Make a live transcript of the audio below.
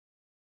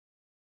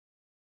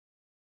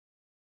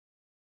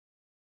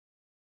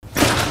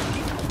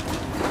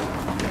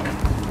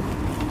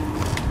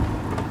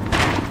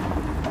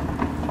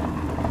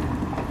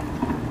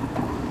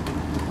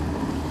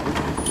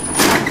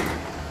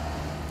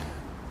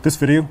This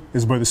video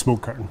is about the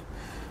smoke curtain.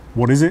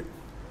 What is it?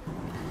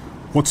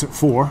 What's it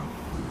for?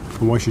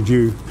 And why should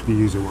you be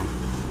using one?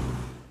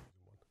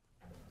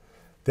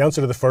 The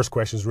answer to the first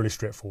question is really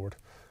straightforward.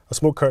 A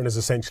smoke curtain is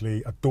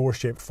essentially a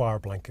door-shaped fire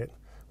blanket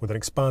with an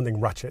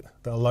expanding ratchet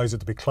that allows it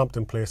to be clamped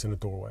in place in a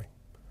doorway.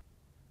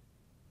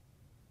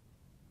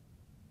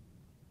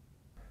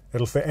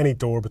 It'll fit any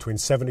door between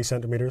 70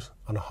 centimetres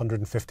and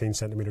 115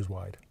 centimetres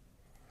wide.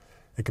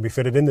 It can be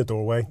fitted in the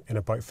doorway in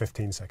about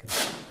 15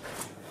 seconds.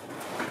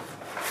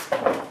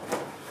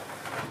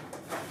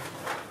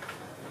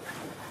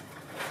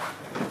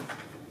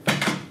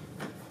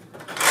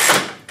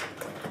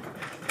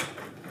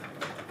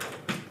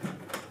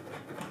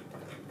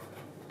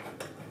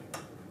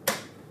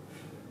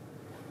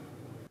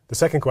 The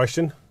second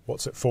question,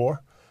 what's it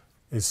for,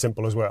 is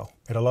simple as well.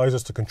 It allows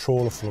us to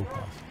control a flow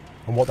path.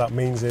 And what that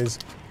means is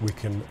we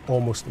can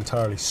almost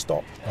entirely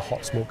stop the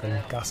hot smoke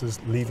and gases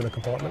leaving a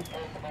compartment,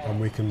 and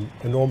we can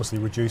enormously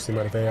reduce the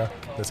amount of air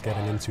that's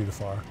getting into the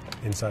fire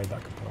inside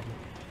that compartment.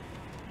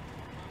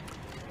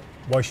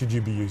 Why should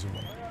you be using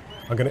one?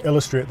 I'm going to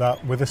illustrate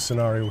that with this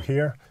scenario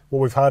here. What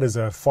we've had is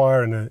a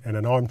fire in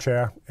an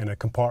armchair in a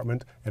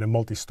compartment in a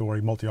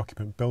multi-storey,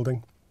 multi-occupant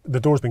building.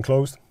 The door's been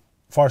closed.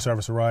 Fire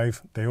service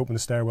arrive, they open the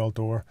stairwell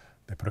door,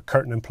 they put a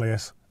curtain in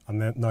place,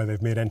 and then now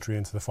they've made entry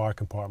into the fire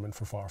compartment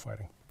for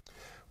firefighting.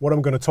 What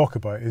I'm going to talk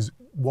about is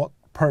what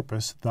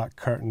purpose that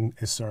curtain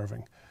is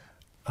serving,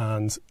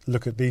 and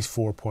look at these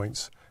 4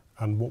 points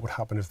and what would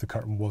happen if the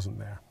curtain wasn't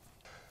there.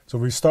 So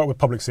we start with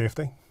public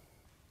safety.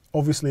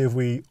 Obviously, if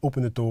we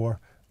open the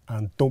door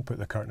and don't put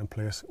the curtain in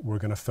place, we're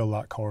going to fill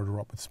that corridor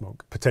up with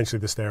smoke, potentially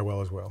the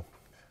stairwell as well.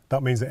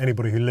 That means that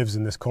anybody who lives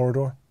in this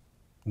corridor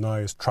now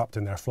is trapped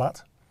in their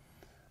flat.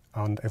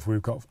 And if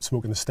we've got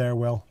smoke in the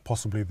stairwell,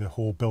 possibly the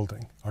whole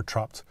building are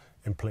trapped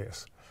in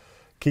place.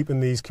 Keeping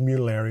these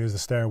communal areas, the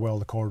stairwell,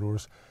 the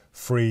corridors,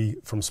 free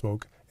from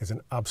smoke is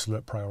an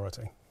absolute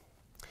priority.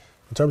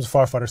 In terms of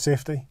firefighter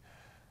safety,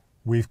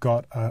 we've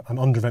got an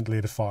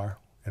underventilated fire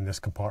in this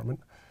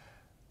compartment.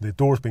 The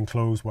door's been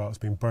closed while it's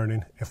been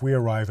burning. If we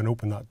arrive and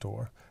open that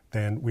door,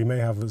 then we may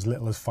have as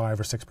little as 5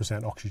 or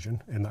 6%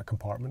 oxygen in that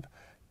compartment.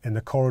 In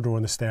the corridor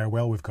and the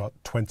stairwell, we've got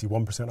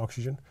 21%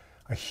 oxygen.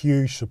 A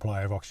huge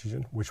supply of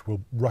oxygen, which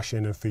will rush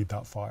in and feed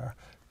that fire,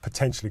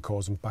 potentially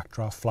causing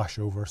backdraft,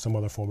 flashover, some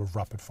other form of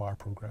rapid fire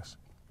progress.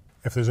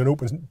 If there's an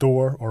open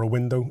door or a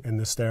window in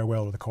the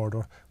stairwell or the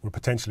corridor, we're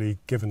potentially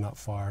giving that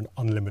fire an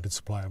unlimited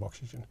supply of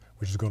oxygen,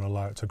 which is going to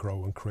allow it to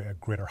grow and create a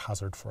greater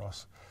hazard for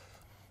us.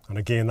 And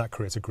again, that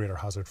creates a greater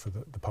hazard for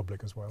the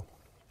public as well.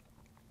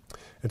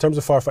 In terms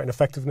of firefighting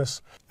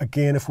effectiveness,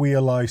 again, if we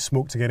allow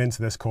smoke to get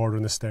into this corridor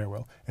and the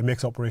stairwell, it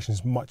makes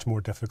operations much more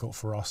difficult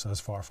for us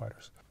as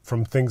firefighters.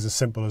 From things as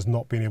simple as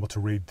not being able to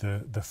read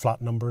the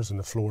flat numbers and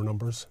the floor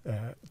numbers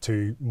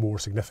to more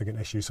significant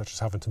issues such as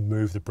having to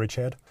move the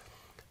bridgehead.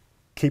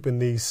 Keeping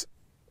these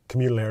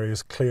communal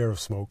areas clear of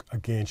smoke,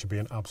 again, should be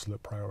an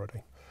absolute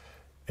priority.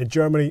 In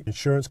Germany,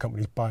 insurance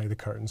companies buy the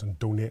curtains and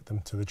donate them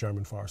to the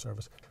German fire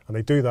service. And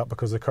they do that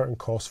because the curtain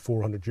costs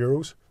 400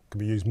 euros. Can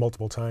be used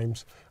multiple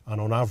times,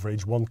 and on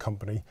average one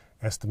company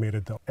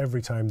estimated that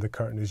every time the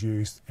curtain is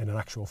used in an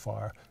actual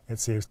fire it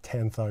saves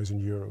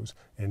 10,000 euros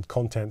in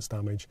contents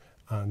damage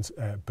and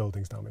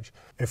buildings damage.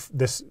 If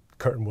this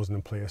curtain wasn't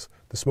in place,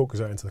 the smoke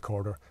goes out into the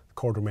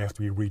corridor may have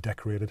to be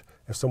redecorated.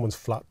 If someone's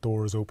flat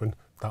door is open,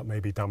 that may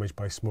be damaged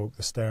by smoke.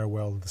 The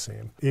stairwell, the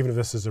same. Even if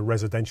this is a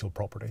residential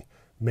property,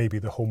 maybe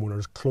the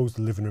homeowners closed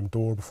the living room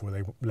door before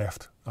they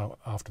left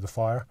after the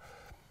fire.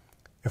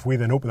 If we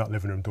then open that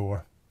living room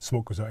door,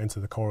 smoke goes out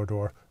into the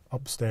corridor,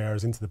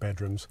 upstairs, into the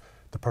bedrooms.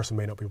 The person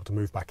may not be able to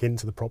move back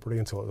into the property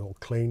until it's all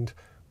cleaned.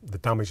 The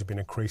damage has been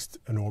increased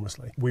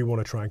enormously. We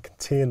want to try and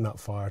contain that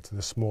fire to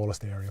the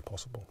smallest area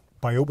possible.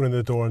 By opening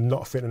the door and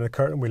not fitting a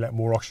curtain, we let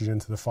more oxygen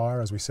into the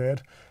fire, as we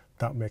said.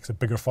 That makes a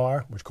bigger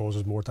fire, which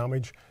causes more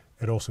damage.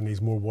 It also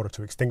needs more water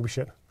to extinguish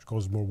it, which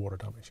causes more water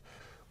damage.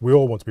 We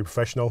all want to be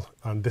professional,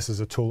 and this is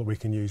a tool that we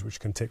can use which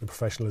can take the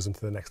professionalism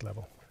to the next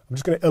level. I'm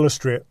just going to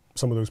illustrate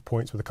some of those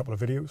points with a couple of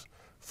videos.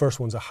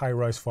 First one's a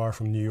high-rise fire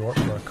from New York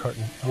where a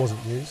curtain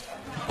wasn't used.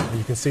 And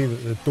you can see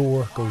that the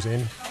door goes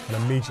in and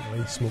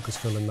immediately smoke is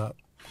filling that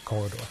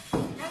corridor.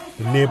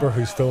 The neighbour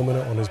who's filming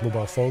it on his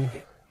mobile phone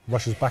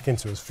rushes back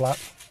into his flat,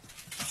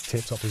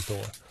 tapes up his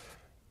door.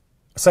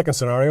 A second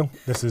scenario,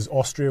 this is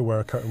Austria where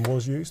a curtain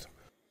was used.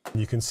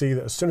 You can see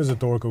that as soon as the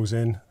door goes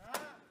in,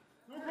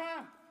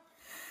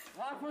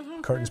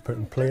 curtain's put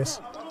in place.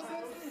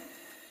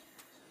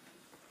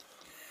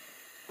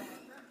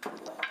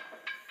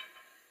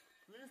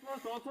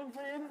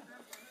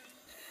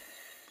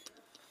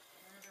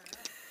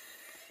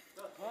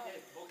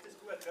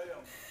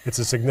 It's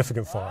a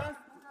significant fire.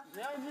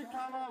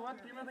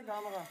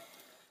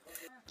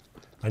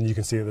 And you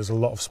can see that there's a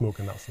lot of smoke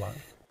in that flat.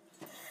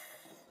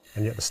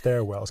 And yet the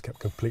stairwell is kept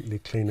completely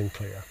clean and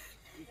clear.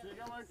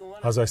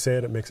 As I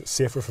said, it makes it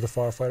safer for the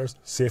firefighters,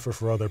 safer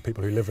for other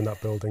people who live in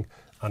that building,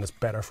 and it's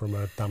better from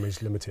a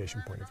damage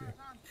limitation point of view.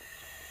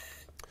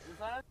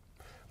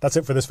 That's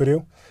it for this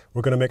video.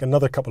 We're going to make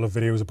another couple of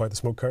videos about the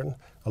smoke curtain.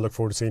 I look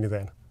forward to seeing you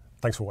then.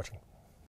 Thanks for watching.